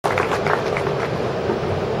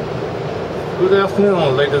Good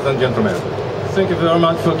afternoon, ladies and gentlemen. Thank you very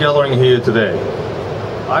much for gathering here today.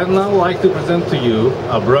 I'd now like to present to you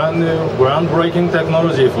a brand new, groundbreaking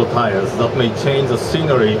technology for tires that may change the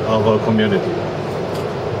scenery of our community.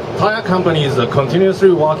 Tire companies are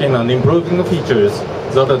continuously working on improving the features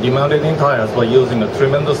that are demanded in tires by using a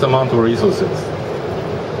tremendous amount of resources.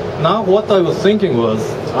 Now, what I was thinking was,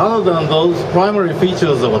 other than those primary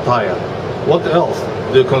features of a tire, what else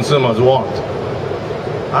do consumers want?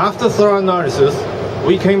 After thorough analysis,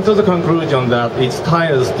 we came to the conclusion that it's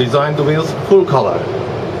tires designed with full color.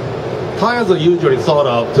 Tires are usually thought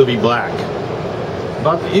of to be black.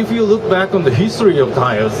 But if you look back on the history of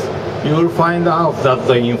tires, you will find out that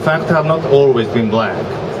they in fact have not always been black.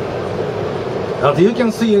 As you can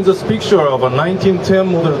see in this picture of a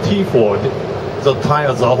 1910 Model T Ford, the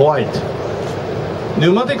tires are white.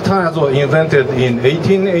 Pneumatic tires were invented in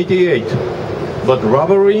 1888, but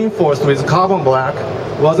rubber reinforced with carbon black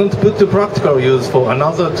wasn't put to practical use for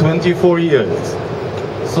another 24 years.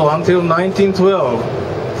 So until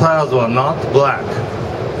 1912, tires were not black.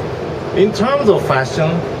 In terms of fashion,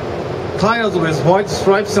 tires with white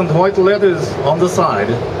stripes and white letters on the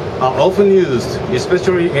side are often used,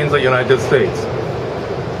 especially in the United States.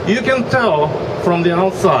 You can tell from the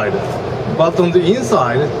outside, but on the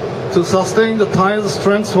inside, to sustain the tire's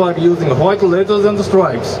strength while using white letters and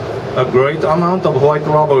stripes, a great amount of white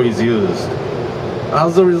rubber is used.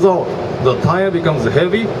 As a result, the tire becomes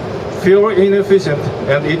heavy, fuel inefficient,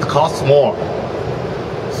 and it costs more.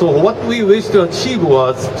 So what we wish to achieve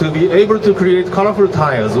was to be able to create colorful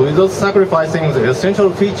tires without sacrificing the essential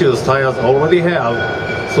features tires already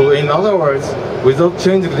have. So in other words, without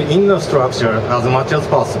changing the inner structure as much as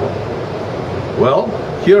possible. Well,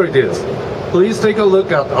 here it is. Please take a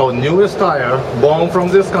look at our newest tire born from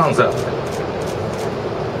this concept.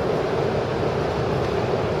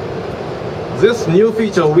 This new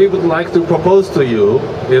feature we would like to propose to you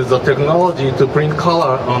is the technology to print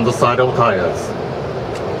color on the side of tires.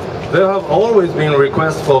 There have always been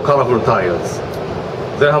requests for colorful tires.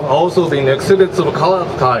 There have also been exhibits of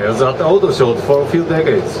colored tires at auto shows for a few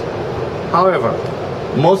decades. However,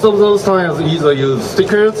 most of those tires either use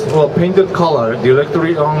stickers or painted color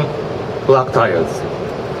directly on black tires.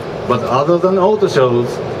 But other than auto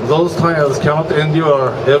shows, those tires cannot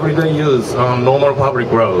endure everyday use on normal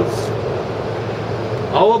public roads.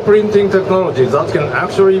 Our printing technology that can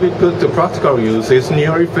actually be put to practical use is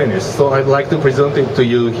nearly finished, so I'd like to present it to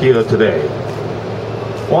you here today.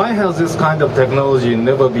 Why has this kind of technology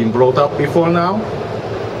never been brought up before now?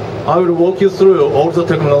 I will walk you through all the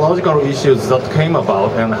technological issues that came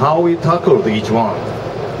about and how we tackled each one.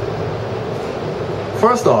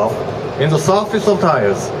 First off, in the surface of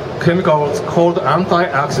tires, chemicals called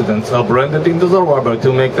antioxidants are blended into the rubber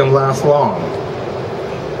to make them last long.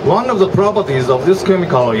 One of the properties of this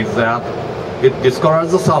chemical is that it discolors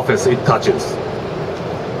the surface it touches.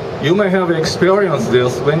 You may have experienced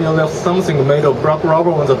this when you left something made of black rubber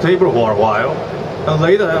on the table for a while, and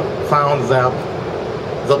later found that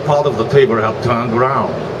that part of the table had turned brown.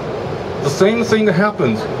 The same thing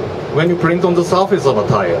happens when you print on the surface of a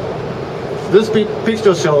tire. This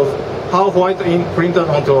picture shows how white ink printed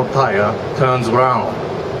onto a tire turns brown.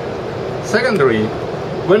 Secondly,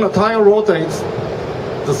 when a tire rotates,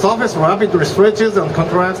 the surface rapidly stretches and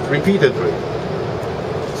contracts repeatedly.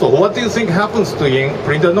 So what do you think happens to ink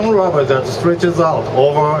printed on rubber that stretches out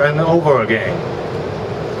over and over again?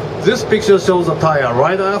 This picture shows a tire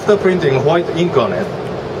right after printing white ink on it.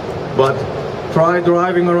 But try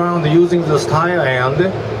driving around using this tire and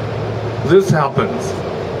this happens.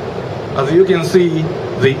 As you can see,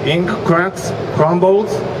 the ink cracks,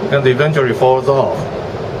 crumbles, and eventually falls off.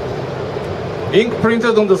 Ink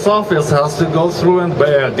printed on the surface has to go through and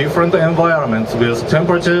bear different environments with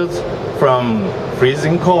temperatures from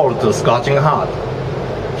freezing cold to scorching hot,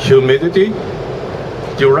 humidity,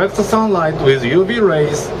 direct sunlight with UV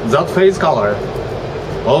rays that phase color,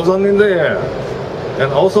 ozone in the air,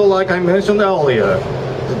 and also, like I mentioned earlier,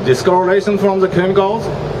 the discoloration from the chemicals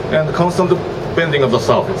and constant bending of the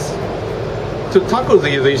surface. To tackle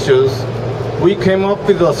these issues, we came up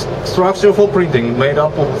with a structure for printing made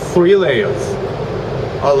up of 3 layers.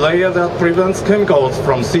 A layer that prevents chemicals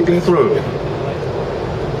from seeping through.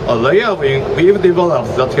 A layer of ink we've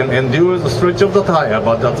developed that can endure the stretch of the tire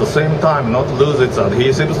but at the same time not lose its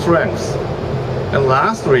adhesive strength. And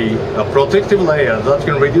lastly, a protective layer that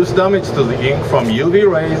can reduce damage to the ink from UV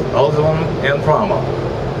rays, ozone, and trauma.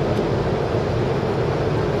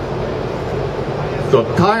 The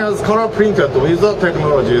tires color printed with the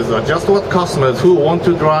technologies are just what customers who want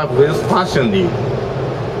to drive with fashion need.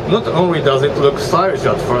 Not only does it look stylish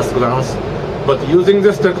at first glance, But using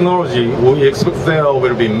this technology, we expect there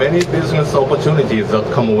will be many business opportunities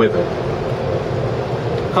that come with it.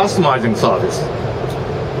 Customizing service.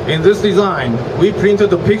 In this design, we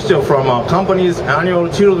printed a picture from our company's annual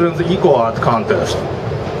Children's Eco Art contest.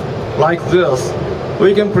 Like this,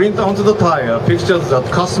 we can print onto the tire pictures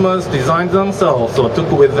that customers designed themselves or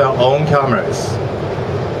took with their own cameras.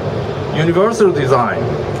 Universal design.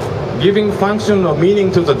 Giving function or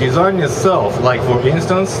meaning to the design itself, like for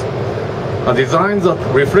instance, a design that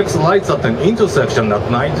reflects lights at an intersection at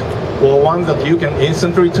night, or one that you can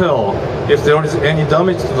instantly tell if there is any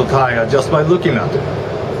damage to the tire just by looking at it.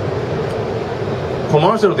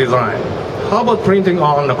 Commercial design. How about printing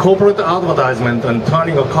on a corporate advertisement and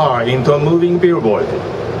turning a car into a moving billboard?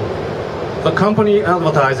 The company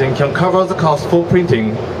advertising can cover the cost for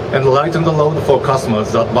printing and lighten the load for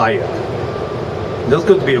customers that buy it. This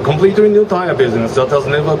could be a completely new tire business that has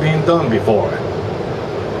never been done before.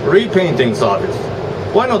 Repainting service.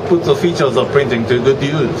 Why not put the features of printing to good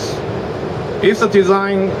use? If the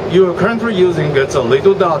design you are currently using gets a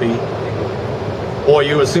little dirty, or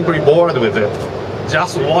you are simply bored with it,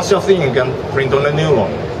 just wash off the ink and print on a new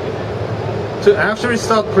one. To actually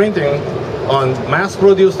start printing on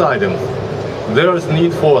mass-produced items, there is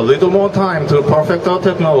need for a little more time to perfect our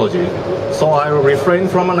technology, so I will refrain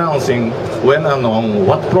from announcing when and on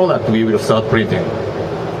what product we will start printing.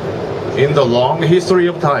 In the long history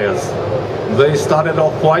of tires, they started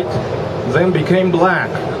off white, then became black,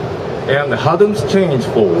 and hadn't changed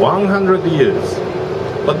for 100 years.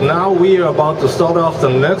 But now we are about to start off the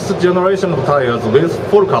next generation of tires with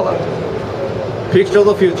full color. Picture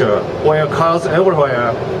the future, where cars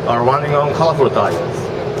everywhere are running on colorful tires.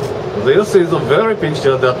 This is the very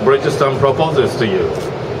picture that Bridgestone proposes to you.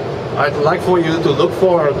 I'd like for you to look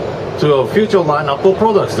forward to a future lineup of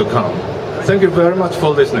products to come. Thank you very much for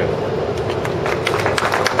listening.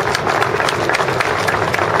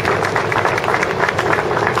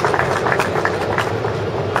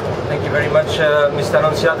 Mr.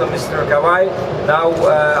 Annunziato, Mr. Kawai. Now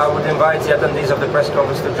I would invite the attendees of the press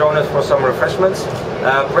conference to join us for some refreshments.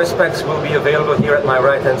 Press packs will be available here at my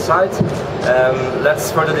right hand side.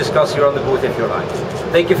 Let's further discuss here on the booth if you like.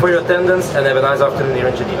 Thank you for your attendance and have a nice afternoon here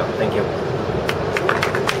in Geneva. Thank you.